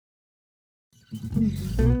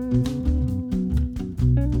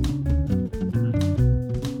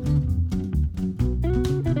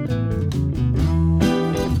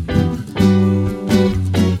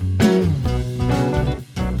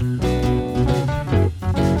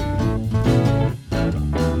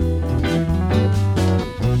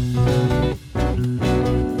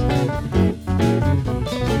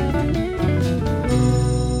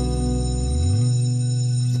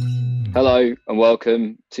Hello and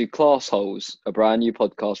welcome to Class Holes, a brand new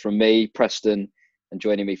podcast from me, Preston, and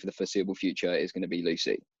joining me for the foreseeable future is going to be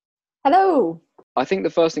Lucy. Hello. I think the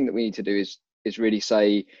first thing that we need to do is really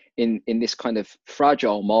say in this kind of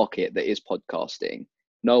fragile market that is podcasting,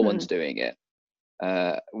 no one's doing it.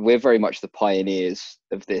 We're very much the pioneers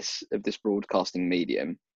of this broadcasting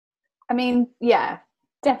medium. I mean, yeah,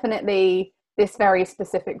 definitely this very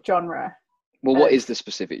specific genre. Well, what is the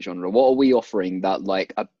specific genre? What are we offering that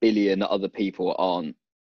like a billion other people aren't?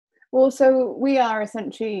 Well, so we are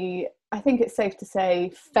essentially, I think it's safe to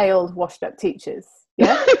say, failed washed up teachers.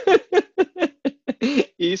 Yeah.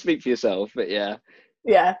 You speak for yourself, but yeah.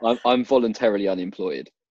 Yeah. I'm voluntarily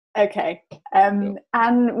unemployed. Okay. And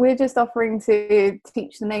we're just offering to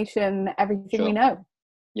teach the nation everything we know.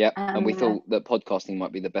 Yeah. And we thought that podcasting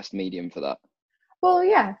might be the best medium for that. Well,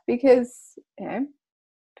 yeah, because,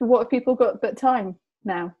 what have people got but time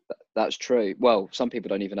now? That's true. Well, some people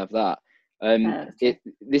don't even have that.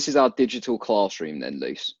 This is our digital classroom then,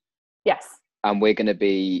 Luce. Yes. And we're going to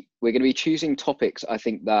be choosing topics, I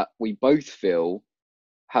think, that we both feel,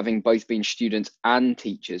 having both been students and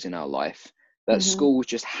teachers in our life, that schools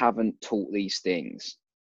just haven't taught these things.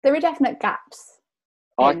 There are definite gaps.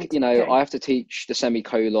 I have to teach the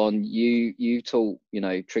semicolon. You taught,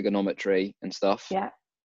 trigonometry and stuff. Yeah.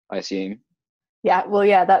 I assume. Yeah, well,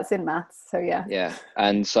 yeah, that's in maths, so yeah. Yeah,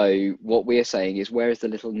 and so what we're saying is, where is the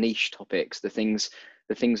little niche topics, the things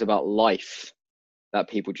about life that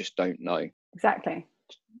people just don't know? Exactly.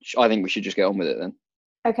 I think we should just get on with it then.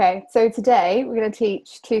 Okay, so today we're going to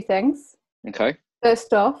teach two things. Okay.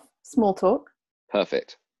 First off, small talk.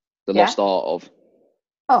 Perfect. The lost art of.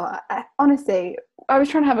 Oh, honestly, I was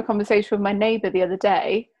trying to have a conversation with my neighbour the other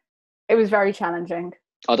day. It was very challenging.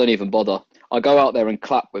 I don't even bother. I go out there and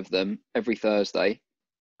clap with them every Thursday.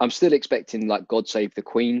 I'm still expecting like God Save the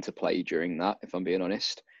Queen to play during that, if I'm being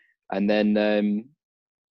honest. And then,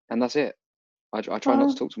 and that's it. I try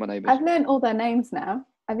not to talk to my neighbours. I've learned all their names now.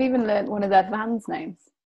 I've even learned one of their van's names.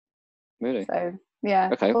 Really? So,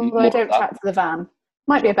 yeah. Okay. Although I don't chat to the van.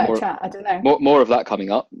 Might be a better chat, I don't know. More of that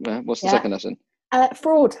coming up. What's the second lesson?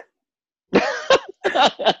 Fraud.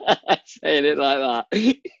 Saying it like that.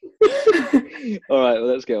 All right, well,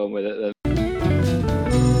 let's get on with it then.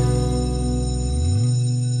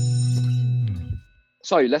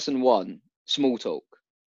 So, lesson 1, small talk.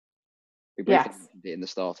 We briefly mentioned it in the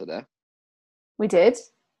starter there. We did.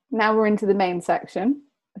 Now we're into the main section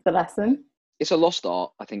of the lesson. It's a lost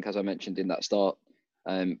art, I think, as I mentioned in that start.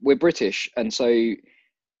 We're British, and so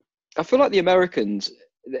I feel like the Americans,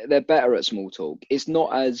 they're better at small talk. It's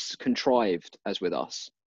not as contrived as with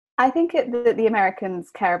us. I think that the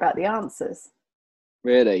Americans care about the answers.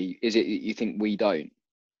 Really? Is it you think we don't?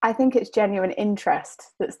 I think it's genuine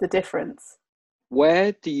interest that's the difference.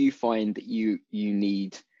 Where do you find that you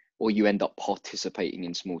need or you end up participating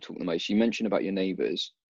in small talk the most? You mentioned about your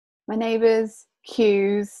neighbours. My neighbours,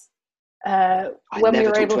 queues. I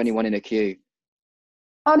never talk to anyone in a queue.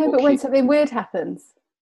 Oh no, but when something weird happens.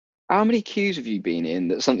 How many queues have you been in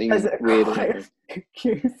that something weird has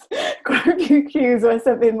happened? Quite a few queues where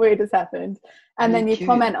something weird has happened. And then you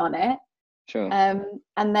comment on it. Sure. And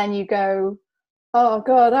then you go, oh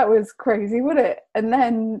God, that was crazy, wasn't it? And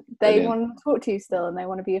then they want to talk to you still and they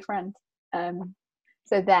want to be a friend.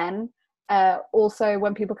 So then, also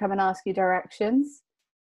when people come and ask you directions,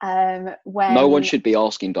 when no one should be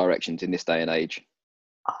asking directions in this day and age.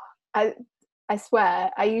 I swear,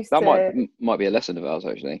 I used that to... might be a lesson of ours,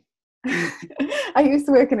 actually. I used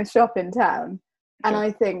to work in a shop in town, and I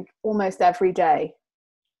think almost every day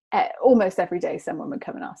someone would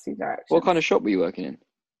come and ask you directions. What kind of shop were you working in?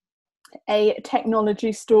 A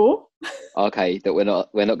technology store. Okay, that we're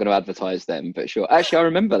not going to advertise them, but sure. Actually, I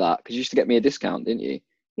remember that because you used to get me a discount, didn't you?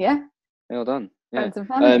 Yeah. Well done. Yeah.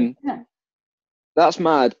 Yeah. That's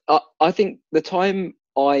mad. I think the time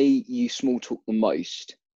I use small talk the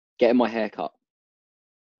most, getting my hair cut.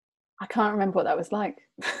 I can't remember what that was like.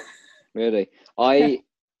 Really?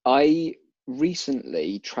 I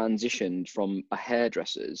recently transitioned from a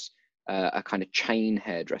hairdresser's, a kind of chain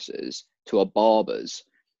hairdresser's, to a barber's.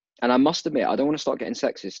 And I must admit, I don't want to start getting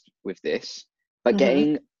sexist with this, but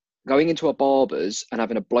going into a barber's and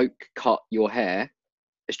having a bloke cut your hair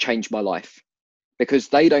has changed my life, because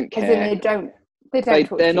they don't care. As in they don't They don't talk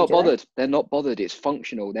to They're you, not do they? bothered. They're not bothered. It's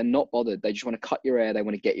functional. They're not bothered. They just want to cut your hair. They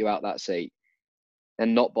want to get you out that seat. They're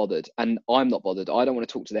not bothered. And I'm not bothered. I don't want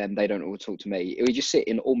to talk to them. They don't want to talk to me. We just sit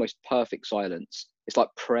in almost perfect silence. It's like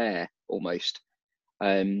prayer almost.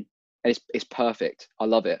 And it's perfect. I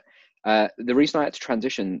love it. The reason I had to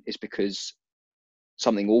transition is because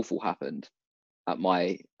something awful happened at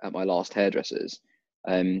my last hairdressers.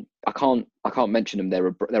 I can't mention them.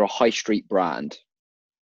 They're a high street brand.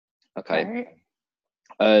 Okay.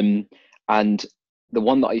 Right. And the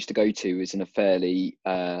one that I used to go to is in a fairly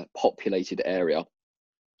populated area.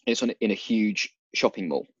 It's in a huge shopping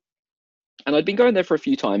mall, and I'd been going there for a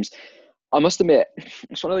few times. I must admit,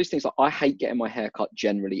 it's one of those things that I hate getting my hair cut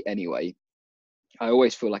generally anyway. I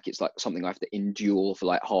always feel like it's like something I have to endure for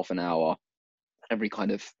like half an hour every kind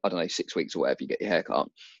of, I don't know, 6 weeks or whatever you get your hair cut.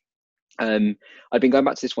 I'd been going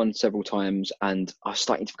back to this one several times, and I was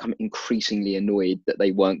starting to become increasingly annoyed that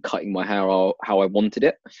they weren't cutting my hair how I wanted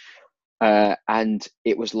it. And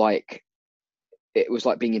it was like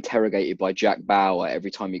being interrogated by Jack Bauer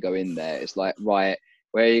every time you go in there. It's like, right,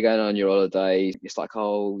 where are you going on your holiday? It's like,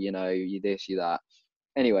 oh, you know, you this, you that.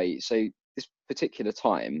 Anyway, so this particular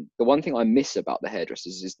time, the one thing I miss about the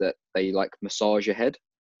hairdressers is that they like massage your head.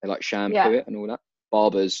 They like shampoo it and all that.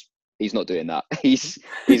 Barbers, he's not doing that. He's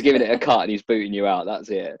giving it a cut and he's booting you out. That's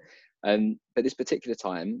it. But this particular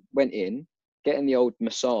time, went in, getting the old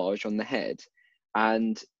massage on the head,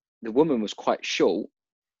 and the woman was quite short.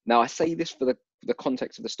 Now, I say this for the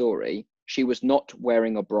context of the story. She was not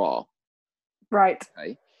wearing a bra. Right.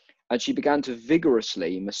 Okay. And she began to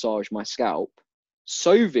vigorously massage my scalp,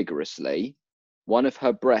 so vigorously, one of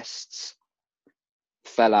her breasts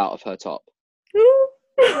fell out of her top.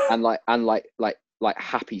 and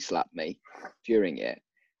happy slapped me during it.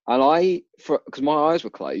 And because my eyes were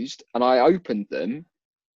closed, and I opened them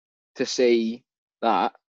to see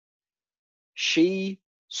that she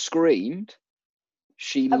screamed,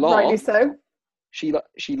 she laughed. Rightly so.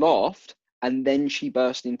 She laughed, and then she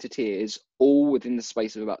burst into tears, all within the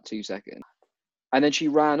space of about 2 seconds. And then she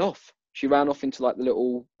ran off. She ran off into like the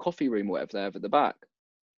little coffee room or whatever they have at the back.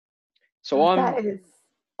 So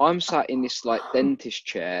I'm sat in this like dentist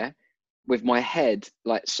chair with my head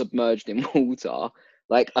like submerged in water,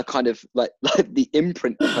 like a kind of like the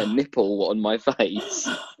imprint of her nipple on my face.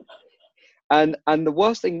 And the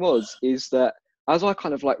worst thing is that as I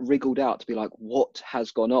kind of like wriggled out to be like, what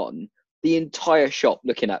has gone on? The entire shop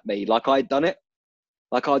looking at me like I'd done it.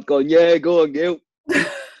 Like I'd gone, yeah, go on, Gil.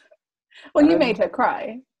 Well, you made her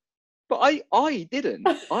cry. But I didn't.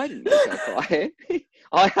 I didn't make her cry.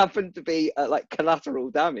 I happened to be like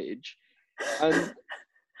collateral damage.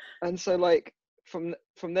 And so like from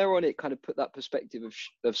there on, it kind of put that perspective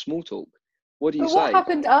of small talk. What do you say? What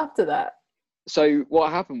happened after that? So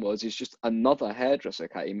what happened is just another hairdresser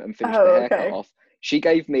came and finished the haircut off. She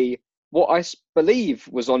gave me what I believe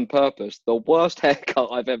was on purpose the worst haircut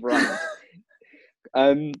I've ever had.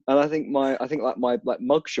 And I think my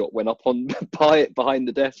mugshot went up on behind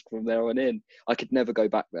the desk from there on in. I could never go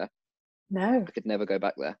back there. No, I could never go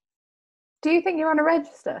back there. Do you think you're on a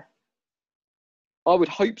register? I would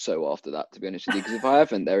hope so after that, to be honest with you, because if I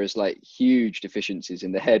haven't, there is like huge deficiencies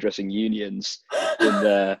in the hairdressing unions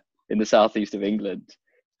in the southeast of England.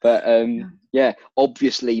 But yeah,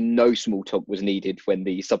 obviously no small talk was needed when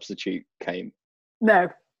the substitute came. No.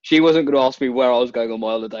 She wasn't going to ask me where I was going on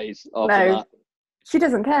my holidays after that. She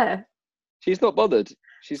doesn't care. She's not bothered.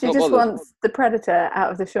 She just wants the predator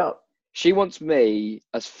out of the shop. She wants me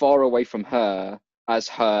as far away from her as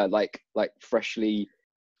her like freshly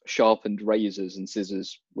sharpened razors and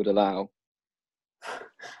scissors would allow.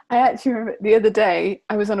 I actually remember the other day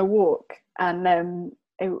I was on a walk and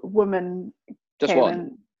a woman just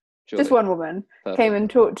one woman came and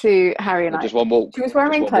talked to Harry and I. Just one walk. She was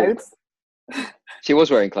wearing clothes. She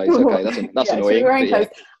was wearing clothes. Okay, that's annoying. She was wearing clothes,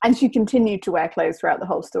 and she continued to wear clothes throughout the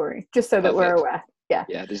whole story, just so that we're aware. Yeah.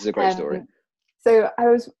 Yeah, this is a great story. So I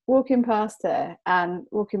was walking past her and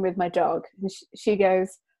walking with my dog, and she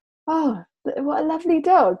goes, "Oh, what a lovely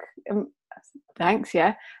dog!" Thanks.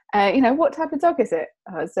 Yeah. What type of dog is it?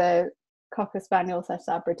 Oh, it's a Cocker Spaniel /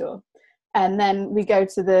 Labrador. And then we go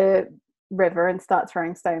to the river and start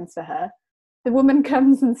throwing stones for her. The woman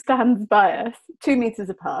comes and stands by us, 2 meters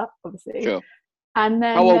apart, obviously. Sure. And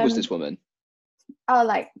then how old was this woman? Oh,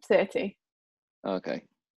 like 30. Okay.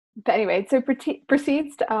 But anyway, so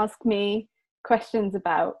proceeds to ask me questions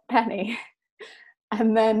about Penny.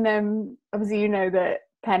 And then obviously you know that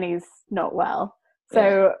Penny's not well.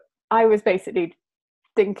 So I was basically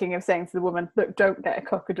thinking of saying to the woman, look, don't get a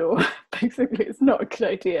cockador. Basically, it's not a good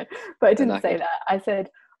idea. But I didn't say that. I said,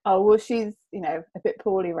 oh, well, she's, a bit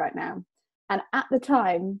poorly right now. And at the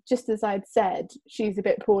time, just as I'd said, she's a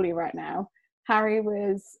bit poorly right now, Harry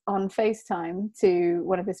was on FaceTime to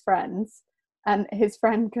one of his friends, and his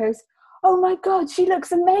friend goes, "Oh my God, she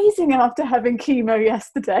looks amazing after having chemo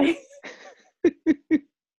yesterday."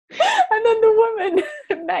 And then the woman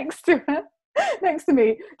next to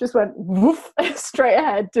me, just went woof, straight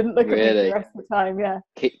ahead, didn't look at me for the rest of the time. Yeah.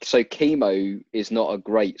 So chemo is not a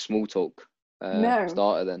great small talk No.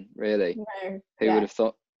 starter then, really? No. Who would have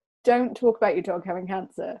thought? Don't talk about your dog having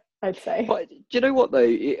cancer, I'd say. But do you know what though?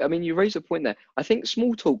 I mean, you raise a point there. I think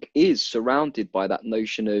small talk is surrounded by that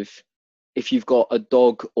notion of, if you've got a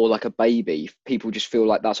dog or like a baby, people just feel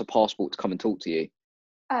like that's a passport to come and talk to you.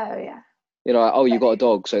 Oh yeah. You know, like, oh, you got a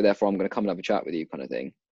dog, so therefore I'm going to come and have a chat with you, kind of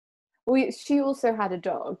thing. Well, she also had a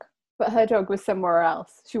dog, but her dog was somewhere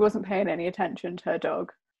else. She wasn't paying any attention to her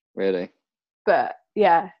dog. Really? But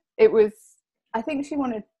yeah, it was. I think she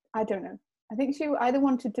wanted. I don't know. I think she either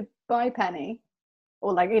wanted to buy Penny,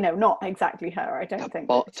 or like, you know, not exactly her. I don't think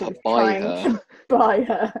she was trying to buy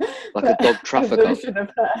her, like a dog trafficker. A version of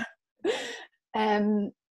her.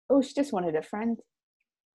 Or she just wanted a friend.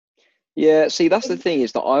 Yeah, see, that's the thing,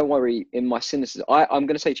 is that I worry in my cynicism. I'm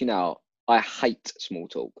going to say to you now, I hate small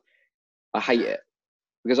talk. I hate it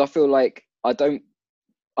because I feel like I don't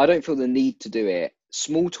feel the need to do it.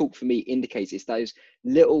 Small talk for me indicates it's those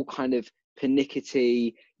little kind of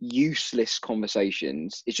pernickety, useless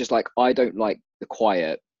conversations. It's just like, I don't like the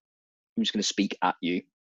quiet. I'm just going to speak at you.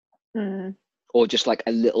 Or just like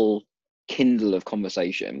a little kindle of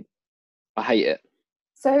conversation. I hate it.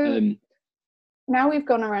 So now we've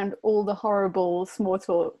gone around all the horrible small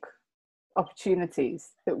talk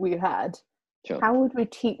opportunities that we've had. Sure. How would we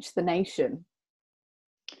teach the nation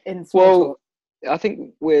in small talk? I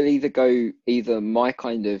think we'll either go my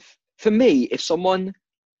kind of, for me, if someone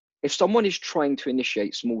is trying to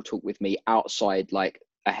initiate small talk with me outside like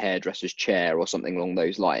a hairdresser's chair or something along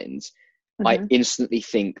those lines, I instantly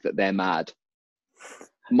think that they're mad.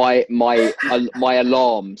 My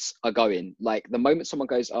alarms are going. Like the moment someone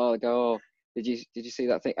goes, did you see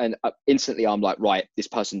that thing? And instantly I'm like, right, this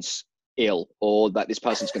person's ill, or that this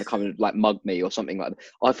person's going to come and like mug me or something like that.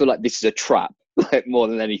 I feel like this is a trap, like more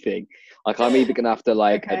than anything. Like I'm either going to have to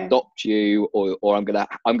like adopt you, or I'm going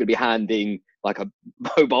to be handing like a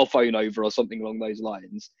mobile phone over or something along those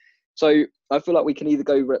lines. So I feel like we can either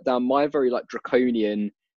go down my very like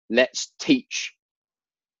draconian, let's teach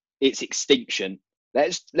its extinction.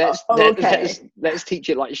 Let's teach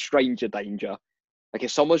it like stranger danger. Like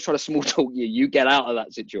if someone's trying to small talk you get out of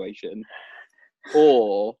that situation.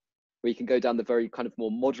 Or we can go down the very kind of more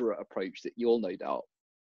moderate approach that you'll no doubt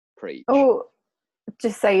preach. Or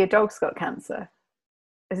just say your dog's got cancer.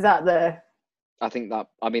 Is that the... I think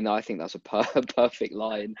that's a perfect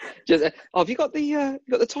line. Just have you got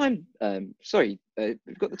the time?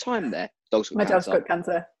 We've got the time there. Dog's got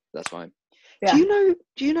cancer. That's fine. Yeah.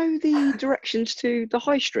 Do you know the directions to the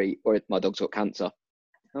high street? Or my dog's got cancer?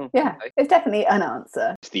 Oh, yeah, okay. It's definitely an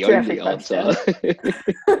answer. It's the only answer.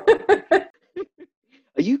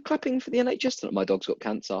 Are you clapping for the NHS that my dog's got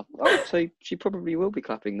cancer? Oh, so she probably will be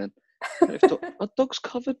clapping then. Are dogs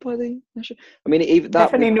covered by the... I mean, even that...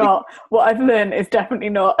 Definitely not. What I've learned is definitely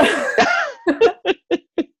not.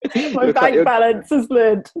 My bank balance has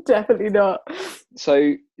learned. Definitely not.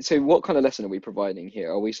 So what kind of lesson are we providing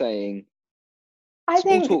here? Are we saying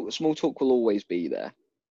small talk will always be there?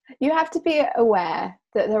 You have to be aware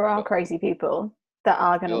that there are crazy people that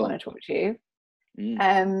are going to want to talk to you.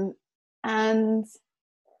 And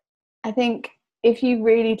I think if you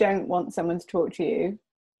really don't want someone to talk to you,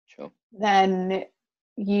 then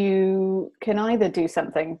you can either do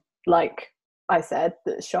something like I said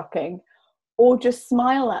that's shocking, or just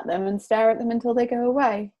smile at them and stare at them until they go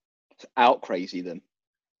away. Out crazy them.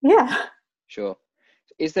 Yeah. Sure.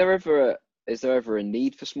 Is there ever a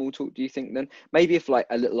need for small talk, do you think, then? Maybe if like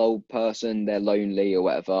a little old person, they're lonely or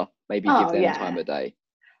whatever, maybe give them time of day.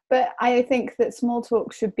 But I think that small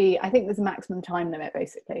talk should be, I think there's a maximum time limit,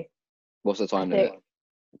 basically. What's the time limit?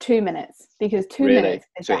 2 minutes, because 2 minutes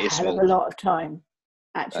is a hell of a lot of time,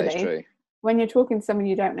 actually. That is true. When you're talking to someone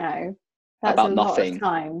you don't know, that's about a nothing.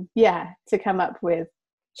 Lot of time, to come up with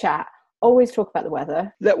chat. Always talk about the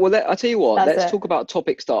weather. I'll tell you what, let's talk about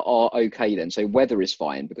topics that are okay then. So weather is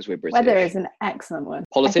fine because we're British. Weather is an excellent one.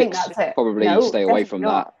 Politics, I think that's it. Probably stay away from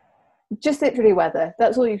that. Just literally weather.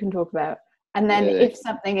 That's all you can talk about. And then if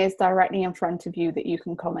something is directly in front of you that you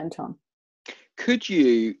can comment on. Could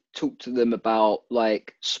you talk to them about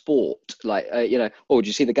like sport? Like, did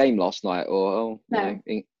you see the game last night? Or, no.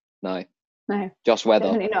 Just weather.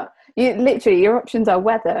 Definitely not. Your options are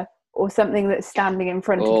weather or something that's standing in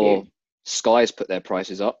front of you. Sky's put their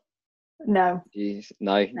prices up. No. Jeez,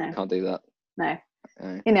 no, can't do that. No.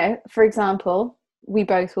 You know, for example, we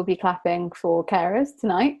both will be clapping for carers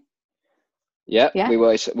tonight. Yeah.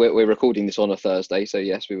 We're recording this on a Thursday, so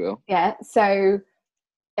yes, we will. Yeah. So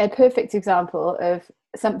a perfect example of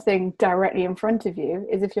something directly in front of you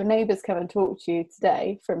is if your neighbours come and talk to you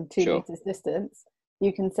today from 2 meters distance,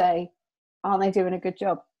 you can say, aren't they doing a good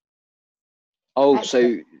job? Oh,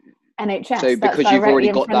 excellent. So NHS, so because you've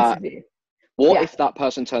already got that, what if that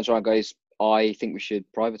person turns around and goes, I think we should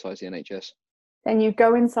privatise the NHS? Then you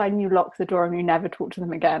go inside and you lock the door and you never talk to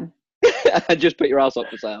them again. And just put your house up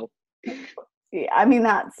for sale. Yeah, I mean,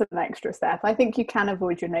 that's an extra step. I think you can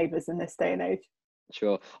avoid your neighbours in this day and age.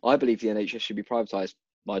 Sure. I believe the NHS should be privatised.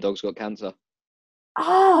 My dog's got cancer.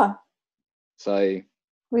 So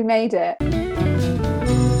we made it.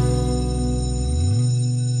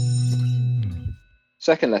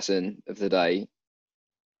 Second lesson of the day.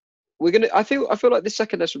 I feel like this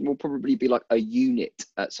second lesson will probably be like a unit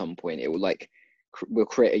at some point. It will we'll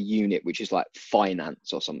create a unit which is like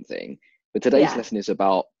finance or something. But today's lesson is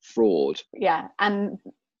about fraud. Yeah, and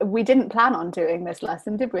we didn't plan on doing this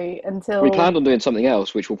lesson, did we? Until we planned on doing something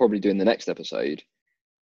else, which we'll probably do in the next episode.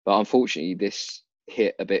 But unfortunately, this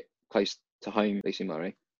hit a bit close to home, Lucy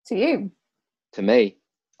Murray. To you? To me.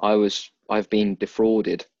 I've been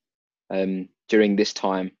defrauded during this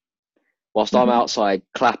time, whilst I'm outside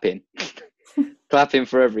clapping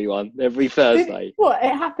for everyone every Thursday. What?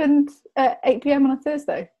 It happened at 8 p.m. on a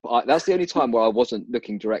Thursday? That's the only time where I wasn't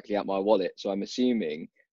looking directly at my wallet, so I'm assuming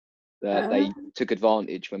that they took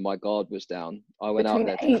advantage when my guard was down. I went out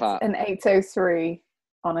there to clap. And 8:03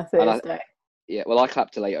 on a Thursday. I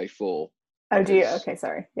clapped till 8:04. Oh, do you? Okay,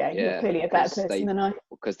 sorry. Yeah, you're clearly a better person than I.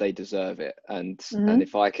 Because they deserve it, and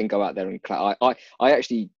if I can go out there and clap, I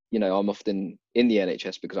actually, I'm often in the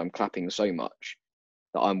NHS because I'm clapping so much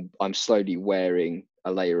that I'm slowly wearing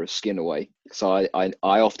a layer of skin away. So I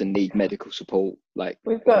often need medical support. Like,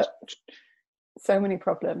 we've got so many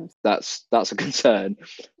problems. That's a concern.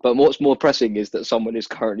 But what's more pressing is that someone is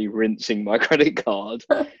currently rinsing my credit card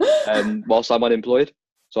whilst I'm unemployed.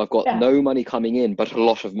 So I've got no money coming in, but a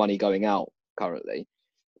lot of money going out currently.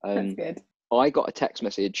 That's good. I got a text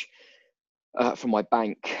message from my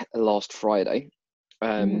bank last Friday,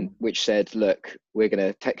 which said, look, we're going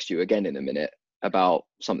to text you again in a minute about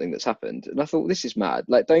something that's happened. And I thought, this is mad.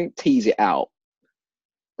 Like, don't tease it out.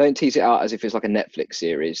 Don't tease it out as if it's like a Netflix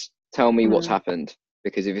series. Tell me what's happened.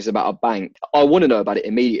 Because if it's about a bank, I want to know about it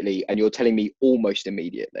immediately, and you're telling me almost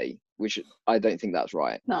immediately, which I don't think that's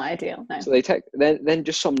right. Not ideal, no. So they then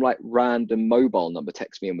just some like random mobile number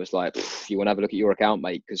text me and was like, you want to have a look at your account,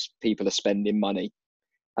 mate, because people are spending money.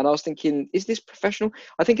 And I was thinking, is this professional?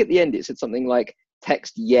 I think at the end it said something like,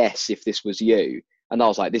 text yes if this was you. And I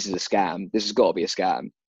was like, this is a scam. This has got to be a scam.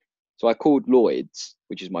 So I called Lloyds,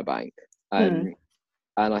 which is my bank, and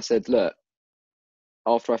I said, look,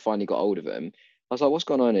 after I finally got hold of them, I was like, what's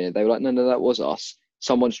going on here? They were like, no, that was us.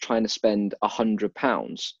 Someone's trying to spend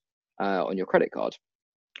 £100 on your credit card.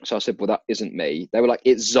 So I said, well, that isn't me. They were like,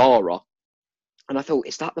 it's Zara. And I thought,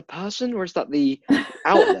 is that the person or is that the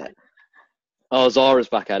outlet? Oh, Zara's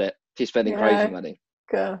back at it. She's spending crazy money.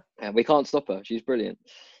 Cool. And we can't stop her. She's brilliant.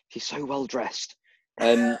 She's so well dressed.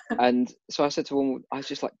 And so I said to them, I was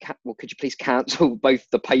just like, well, could you please cancel both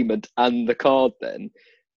the payment and the card then?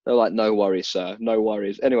 They're like, no worries, sir. No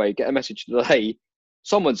worries. Anyway, get a message today.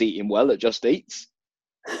 Someone's eating well at Just Eats.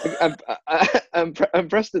 and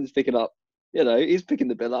Preston's picking up, he's picking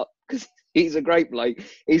the bill up because he's a great bloke.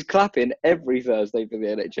 He's clapping every Thursday for the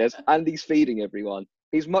NHS and he's feeding everyone.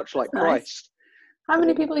 He's much like Christ. How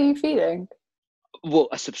many people are you feeding? Well,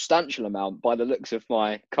 a substantial amount by the looks of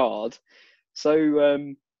my card.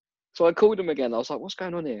 So I called him again. I was like, what's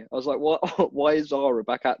going on here? I was like, why is Zara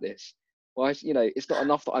back at this? Why is, it's not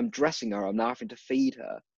enough that I'm dressing her. I'm now having to feed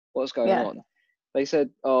her. What's going on? They said,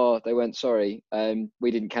 they went, sorry,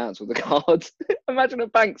 we didn't cancel the card. Imagine a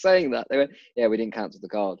bank saying that. They went, yeah, we didn't cancel the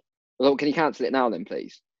card. I was like, can you cancel it now then,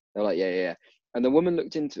 please? They're like, yeah. And the woman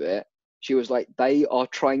looked into it. She was like, they are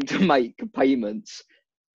trying to make payments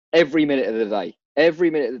every minute of the day. Every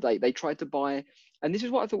minute of the day. They tried to buy, and this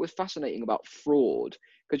is what I thought was fascinating about fraud.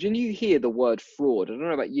 Because when you hear the word fraud, I don't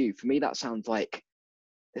know about you, for me that sounds like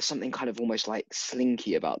there's something kind of almost like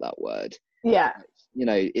slinky about that word. Yeah.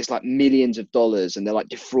 It's like millions of dollars and they're like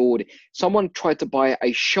defrauding. Someone tried to buy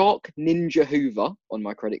a Shark Ninja Hoover on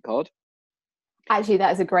my credit card. Actually,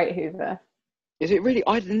 that is a great Hoover. Is it really?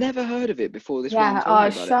 I'd never heard of it before this. Yeah,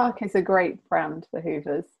 Shark is a great brand for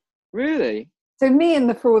Hoovers. Really? So me and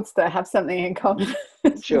the fraudster have something in common.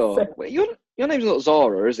 Sure. So. Well, your name's not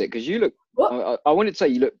Zara, is it? Because you look, I wanted to say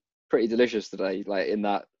you look pretty delicious today, like in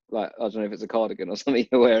that like, I don't know if it's a cardigan or something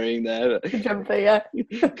you're wearing there. But The jumper, yeah.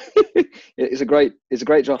 it's a great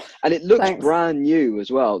job, and it looks Thanks. brand new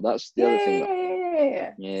as well. That's the other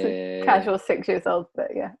thing. Yeah. So casual 6 years old, but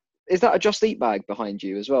yeah. Is that a Just Eat bag behind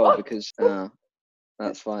you as well? What? Because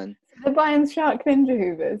that's fine. They're buying Shark Ninja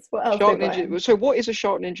Hoovers. What else Shark are they Ninja. buying? So what is a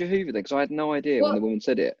Shark Ninja Hoover then? Because I had no idea when the woman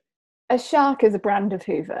said it. A Shark is a brand of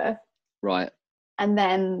Hoover. Right. And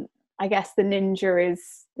then I guess the Ninja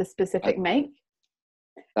is the specific make.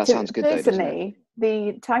 That sounds good, though, doesn't it?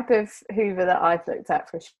 The type of Hoover that I've looked at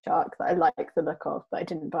for Shark that I like the look of, but I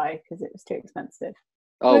didn't buy because it was too expensive.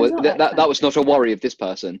 Oh, well, that was not a worry of this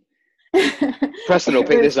person. Preston will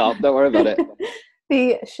pick this up. Don't worry about it.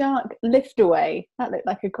 The Shark Lift Away. That looked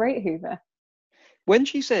like a great Hoover. When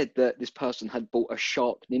she said that this person had bought a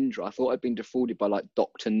Shark Ninja, I thought I'd been defrauded by like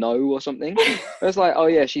Dr. No or something. I was like, oh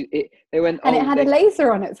yeah, they went, and it had a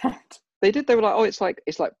laser on its head. They did. They were like, oh, it's like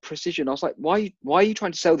precision. I was like, why are you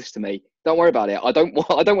trying to sell this to me? Don't worry about it. I don't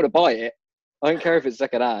want to buy it. I don't care if it's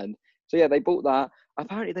secondhand. So yeah, they bought that.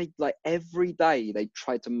 Apparently, they like every day they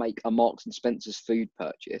tried to make a Marks and Spencer's food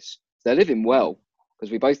purchase. They're living well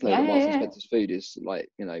because we both know that Marks and Spencer's food is like,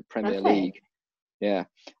 you know, Premier League. Yeah.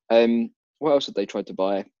 What else had they tried to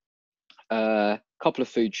buy? A couple of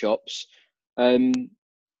food shops.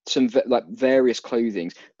 Some like various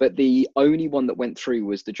clothings, but the only one that went through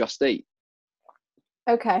was the Just Eat.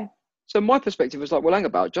 Okay. So my perspective was like, well, hang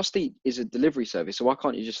about, Just Eat is a delivery service, so why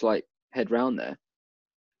can't you just like head round there?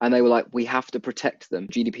 And they were like, we have to protect them.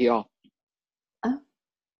 GDPR.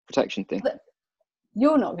 Protection thing. But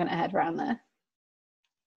you're not going to head round there.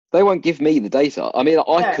 They won't give me the data. I mean,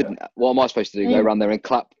 I couldn't. What am I supposed to do? Go around there and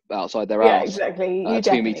clap outside their house? Yeah, exactly. You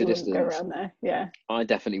 2 meter distance. Go around there. Yeah. I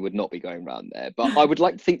definitely would not be going around there, but I would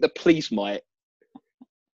like to think the police might,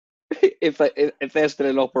 if they're still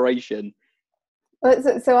in operation.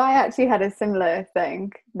 So I actually had a similar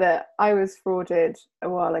thing that I was frauded a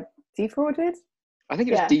while ago. Defrauded? I think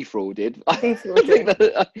it was defrauded.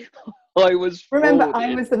 Defrauded. I was. Remember, frauded.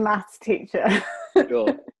 I was the maths teacher.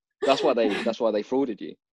 Sure. That's why they frauded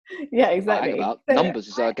you. Yeah, exactly. So numbers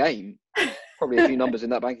is our game. Probably a few numbers in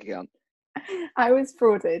that bank account. I was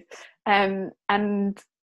frauded, and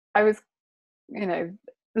I was, you know,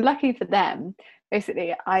 lucky for them.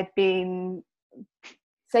 Basically, I'd been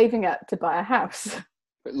saving up to buy a house.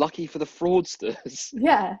 But lucky for the fraudsters.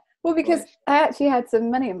 Yeah. Well, because I actually had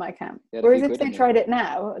some money in my account. Whereas if they tried it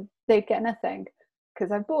now, they'd get nothing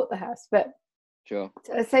because I bought the house. But sure.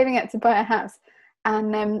 So I was saving up to buy a house.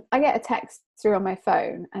 And I get a text through on my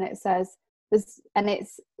phone, and it says it's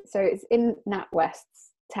in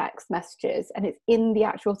NatWest's text messages, and it's in the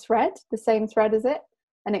actual thread, the same thread as it,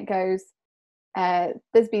 and it goes,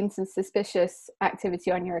 "There's been some suspicious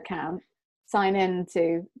activity on your account. Sign in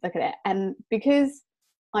to look at it." And because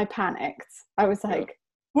I panicked, I was like,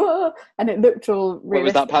 "Whoa!" And it looked all realistic. What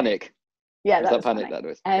was that panic? Yeah, that was panic. That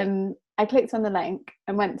was. I clicked on the link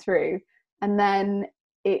and went through, and then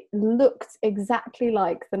it looked exactly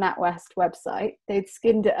like the NatWest website. They'd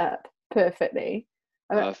skinned it up perfectly.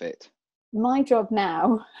 Perfect. My job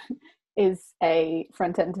now is a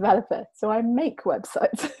front-end developer, so I make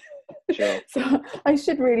websites. Sure. So I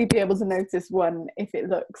should really be able to notice one if it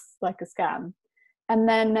looks like a scam. And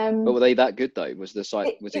then but were they that good though? Was the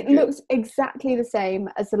site it good? Looks exactly the same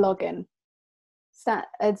as the login.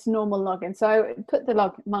 It's normal login. So I put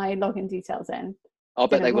my login details in. I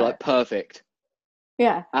bet they were like perfect.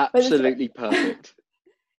 Yeah. Absolutely perfect.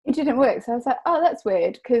 It didn't work. So I was like, oh, that's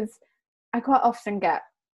weird, because I quite often get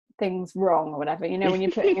things wrong or whatever, you know, when you're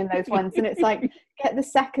putting in those ones, and it's like, get the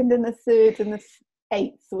second and the third and the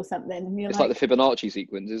eighth or something. And you're it's like the Fibonacci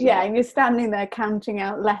sequence, isn't it? Yeah, and you're standing there counting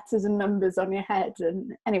out letters and numbers on your head.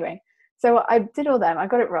 And anyway, so I did all them. I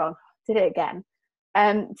got it wrong. Did it again.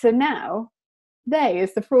 So now they,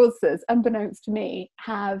 as the fraudsters, unbeknownst to me,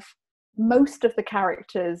 have most of the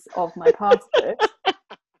characters of my password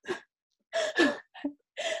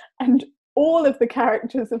and all of the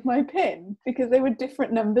characters of my PIN, because they were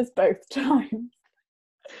different numbers both times.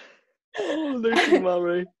 Oh, Lucy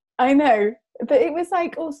Murray. I know, but it was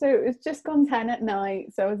like, also it was just gone 10 at night,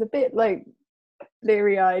 so I was a bit like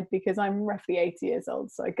bleary-eyed because I'm roughly 80 years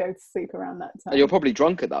old, so I go to sleep around that time. And you're probably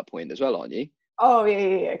drunk at that point as well, aren't you? Oh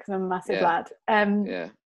yeah, because I'm a massive lad. Yeah.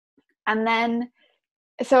 And then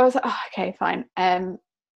so I was like, oh, okay, fine.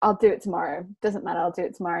 I'll do it tomorrow. Doesn't matter, I'll do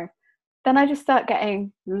it tomorrow. Then I just start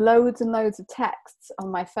getting loads and loads of texts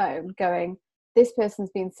on my phone going, this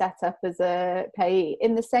person's been set up as a payee.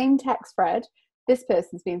 In the same text thread, this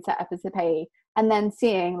person's been set up as a payee. And then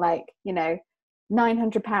seeing, like, you know,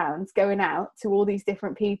 £900 going out to all these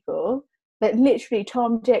different people, that literally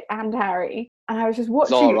Tom, Dick and Harry. And I was just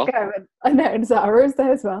watching Zara. it go, and I know, and Zara was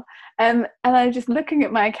there as well. And I was just looking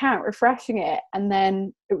at my account, refreshing it, and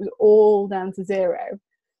then it was all down to 0.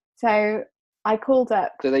 So I called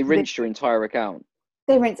up. So they rinsed your entire account?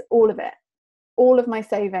 They rinsed all of it. All of my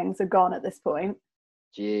savings are gone at this point.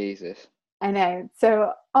 Jesus. I know.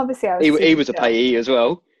 So obviously I was... He was a payee as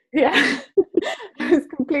well. Yeah. I was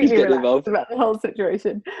completely relaxed about the whole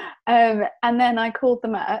situation. And then I called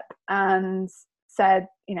them up and said,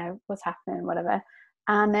 you know, what's happening, whatever.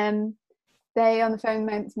 And they on the phone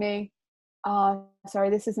went to me, "Oh, sorry,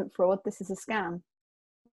 this isn't fraud, this is a scam."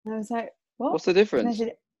 And I was like, what? What's the difference?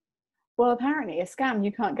 Said, well, apparently a scam,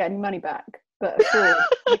 you can't get any money back, but a fraud,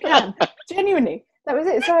 you can. Genuinely. That was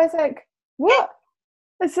it. So I was like, what?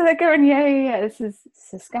 And so they're going, yeah, this is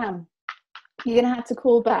a scam. You're going to have to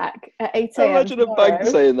call back at 8 a.m. Imagine a bank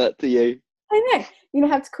saying that to you. I know. You're going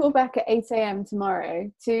to have to call back at 8 a.m.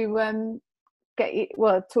 tomorrow to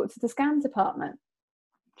talk to the scam department.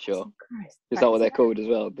 Sure. Is that what they're called as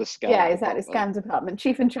well? The scam. Yeah, exactly. Scam department,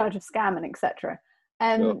 chief in charge of scamming, etc.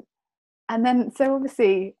 Sure. And then, so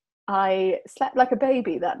obviously, I slept like a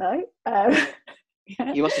baby that night.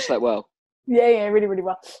 Yeah. You must have slept well. Yeah, really, really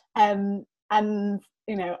well. And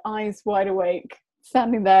you know, eyes wide awake,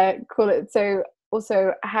 standing there. Call it. So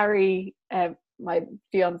also Harry, my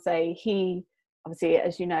fiance, he obviously,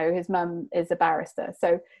 as you know, his mum is a barrister,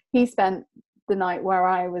 so he spent the night where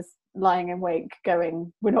I was lying awake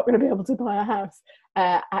going, we're not going to be able to buy a house,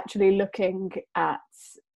 actually looking at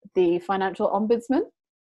the financial ombudsman.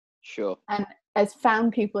 Sure. And has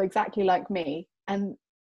found people exactly like me, and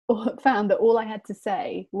found that all I had to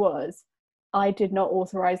say was, I did not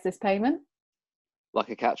authorize this payment. Like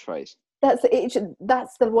a catchphrase. That's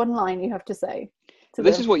the one line you have to say.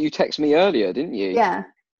 This is what you texted me earlier, didn't you? Yeah.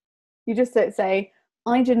 You just don't say,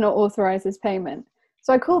 I did not authorize this payment.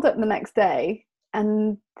 So I called up the next day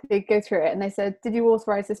and they go through it and they said, did you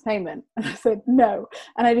authorize this payment? And I said, no.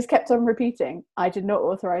 And I just kept on repeating, I did not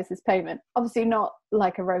authorize this payment. Obviously not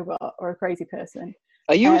like a robot or a crazy person.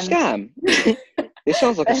 Are you a scam? This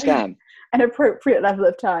sounds like a scam. An appropriate level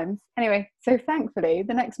of times. Anyway, so thankfully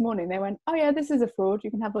the next morning they went, oh yeah, this is a fraud. You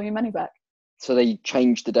can have all your money back. So they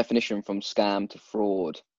changed the definition from scam to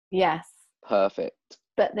fraud. Yes. Perfect.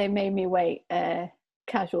 But they made me wait a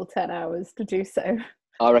casual 10 hours to do so.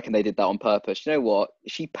 I reckon they did that on purpose. You know what?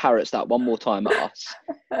 She parrots that one more time at us.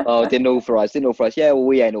 Oh, didn't authorise. Yeah, well,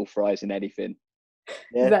 we ain't authorising anything.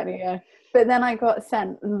 Yeah. Exactly, yeah. But then I got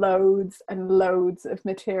sent loads and loads of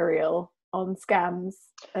material on scams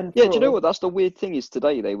and fraud. Do you know what? That's the weird thing is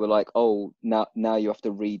today they were like, oh, now you have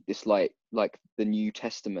to read this like the New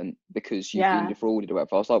Testament because you've been defrauded or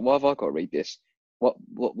whatever. I was like, why have I got to read this?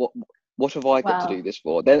 What have I got to do this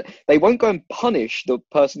for? They won't go and punish the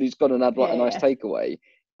person who's gone and had a nice takeaway,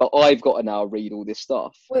 but I've got to now read all this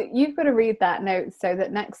stuff. Well, you've got to read that note so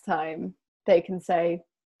that next time they can say,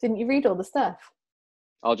 didn't you read all the stuff?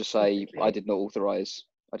 I'll just say, I did not authorise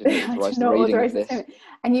the reading of this.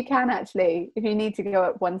 And you can actually, if you need to go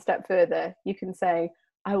up one step further, you can say,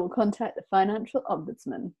 I will contact the financial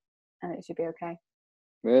ombudsman, and it should be okay.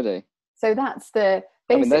 Really? So that's the...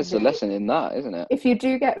 I mean, there's a lesson in that, isn't it? If you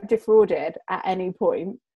do get defrauded at any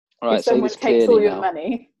point, right, if someone takes all your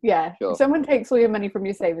money, sure. If someone takes all your money from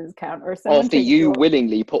your savings account, or if someone after you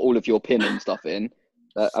willingly put all of your PIN and stuff in,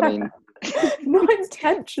 I mean, not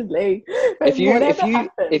intentionally. If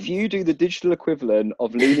you do the digital equivalent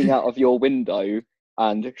of leaning out of your window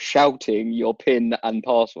and shouting your PIN and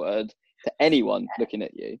password to anyone looking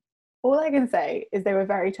at you, all I can say is they were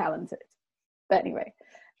very talented. But anyway,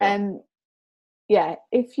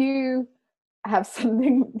 if you have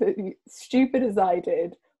something that stupid as I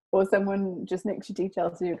did, or someone just nicks your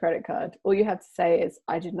details of your credit card, all you have to say is,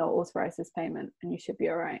 I did not authorize this payment, and you should be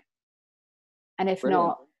all right. And if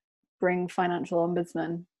not, bring financial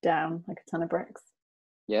ombudsman down like a ton of bricks.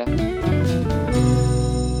 Yeah.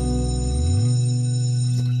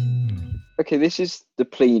 Okay, this is the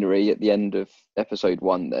plenary at the end of episode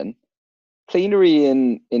 1 then. Plenary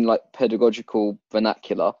in like pedagogical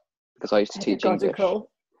vernacular, because I used to teach English.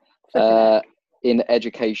 In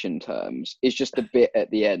education terms, is just the bit at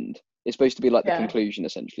the end. It's supposed to be like the conclusion,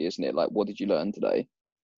 essentially, isn't it? Like, what did you learn today?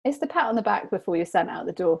 It's the pat on the back before you're sent out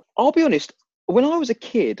the door. I'll be honest, when I was a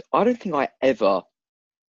kid, I don't think I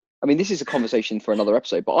mean, this is a conversation for another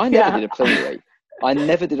episode, but I never did a plenary. I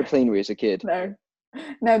never did a plenary as a kid.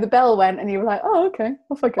 No, the bell went and you were like, oh, okay,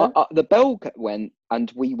 off I go. The bell went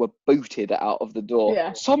and we were booted out of the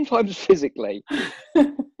door, sometimes physically.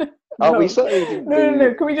 We certainly didn't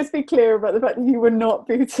No. Can we just be clear about the fact that you were not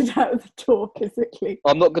booted out of the door physically?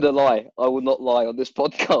 I'm not going to lie. I will not lie on this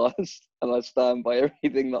podcast, and I stand by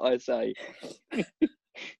everything that I say.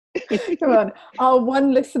 Come on, our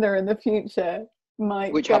one listener in the future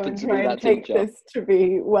might Which go happens and to be try and that take teacher. this to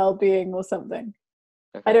be well-being or something.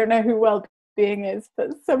 Okay. I don't know who well-being is,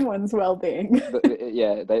 but someone's well-being. But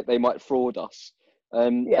yeah, they might fraud us. Yeah,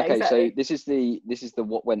 okay, exactly. so this is the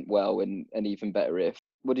what went well and even better if.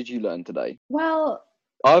 What did you learn today? Well,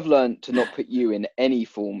 I've learned to not put you in any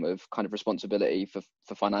form of kind of responsibility for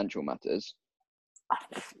financial matters.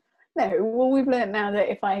 no, well, we've learned now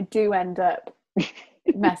that if I do end up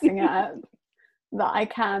messing it up, that I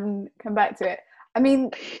can come back to it. I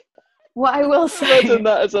mean, what I will say... Imagine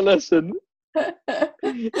that as a lesson.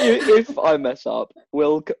 If I mess up,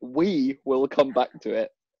 we will come back to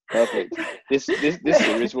it. Perfect. This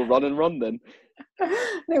series will run and run then.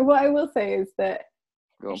 No, what I will say is that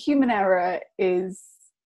human error is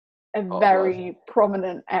a very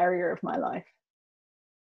prominent area of my life.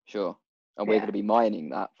 Sure. And we're going to be mining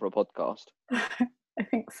that for a podcast. I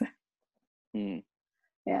think so.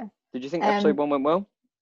 Yeah. Did you think episode 1 went well?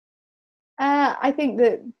 I think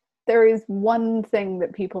that there is one thing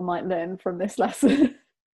that people might learn from this lesson.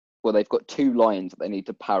 Well, they've got 2 lines that they need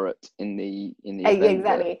to parrot in the event.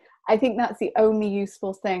 Exactly. I think that's the only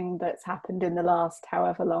useful thing that's happened in the last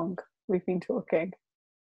however long we've been talking.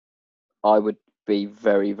 I would be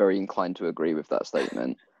very, very inclined to agree with that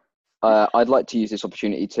statement. I'd like to use this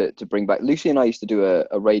opportunity to bring back... Lucy and I used to do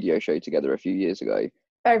a radio show together a few years ago.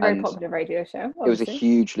 Very, very popular radio show. Obviously. It was a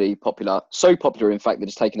hugely popular, so popular in fact that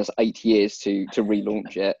it's taken us 8 years to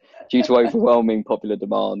relaunch it due to overwhelming popular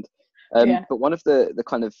demand. But one of the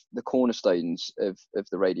kind of the cornerstones of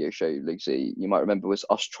the radio show, Lucy, you might remember, was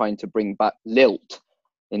us trying to bring back lilt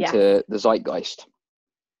into the zeitgeist.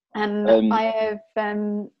 And I have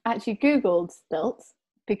actually Googled lilt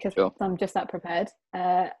because I'm just that prepared.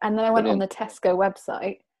 And then I went on the Tesco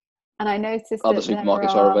website and I noticed other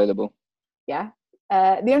supermarkets are available. Yeah.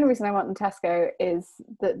 The only reason I went on Tesco is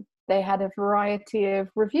that they had a variety of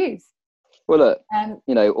reviews. Well, look,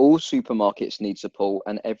 all supermarkets need support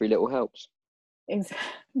and every little helps.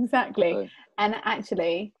 Exactly. So. And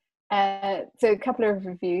actually, so a couple of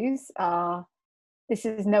reviews are, this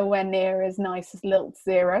is nowhere near as nice as Lilt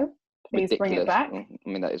Zero. Please Ridiculous. Bring it back. I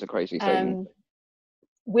mean, that is a crazy statement.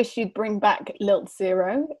 Wish you'd bring back Lilt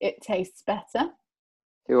Zero. It tastes better.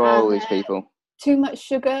 Who are all these people? Too much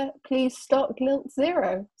sugar. Please stock Lilt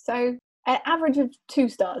Zero. So an average of 2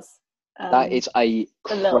 stars. That is a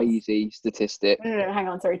crazy statistic. No, hang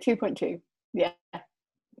on. Sorry, 2.2. Yeah.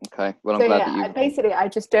 Okay. Well, I'm glad that you... Basically, I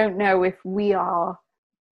just don't know if we are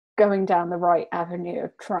going down the right avenue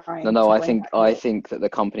of trying. No, I think that the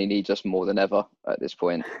company needs us more than ever at this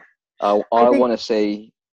point. I want to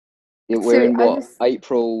see... We're in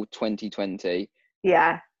April 2020.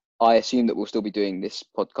 Yeah. I assume that we'll still be doing this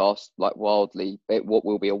podcast what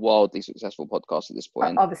will be a wildly successful podcast at this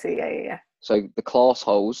point. Obviously, yeah. So the class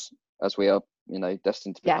holes, as we are,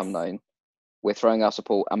 destined to become known, we're throwing our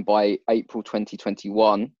support, and by April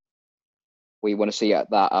 2021, we want to see at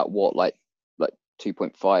what, like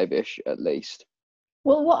 2.5-ish at least.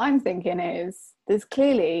 Well, what I'm thinking is there's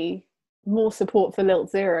clearly more support for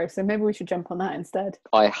Lilt Zero, so maybe we should jump on that instead.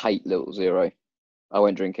 I hate Lilt Zero. I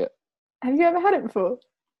won't drink it. Have you ever had it before?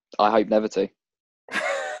 I hope never to.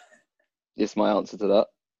 Is my answer to that.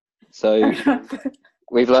 So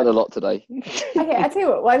we've learned a lot today. Okay, I tell you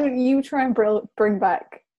what, why don't you try and bring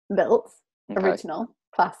back Lilt, original,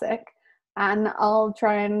 classic, and I'll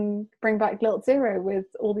try and bring back Lilt Zero with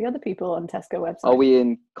all the other people on Tesco website. Are we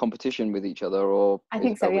in competition with each other, or? I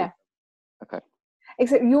think so, yeah. Okay.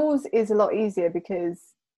 Except yours is a lot easier because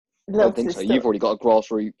Lilt I don't think so. You've already got a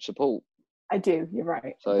grassroots support. I do, you're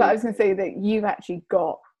right. So, but I was going to say that you've actually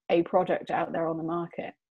got a product out there on the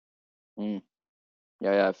market.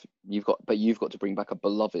 Yeah, you've got to bring back a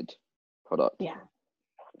beloved product. Yeah.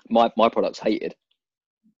 My product's hated.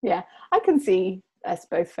 Yeah, I can see us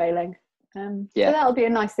both failing. So that'll be a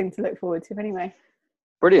nice thing to look forward to anyway.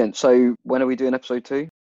 Brilliant. So when are we doing episode 2?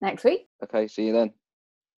 Next week. Okay, see you then.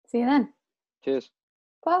 See you then. Cheers.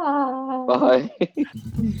 Bye.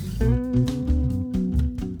 Bye.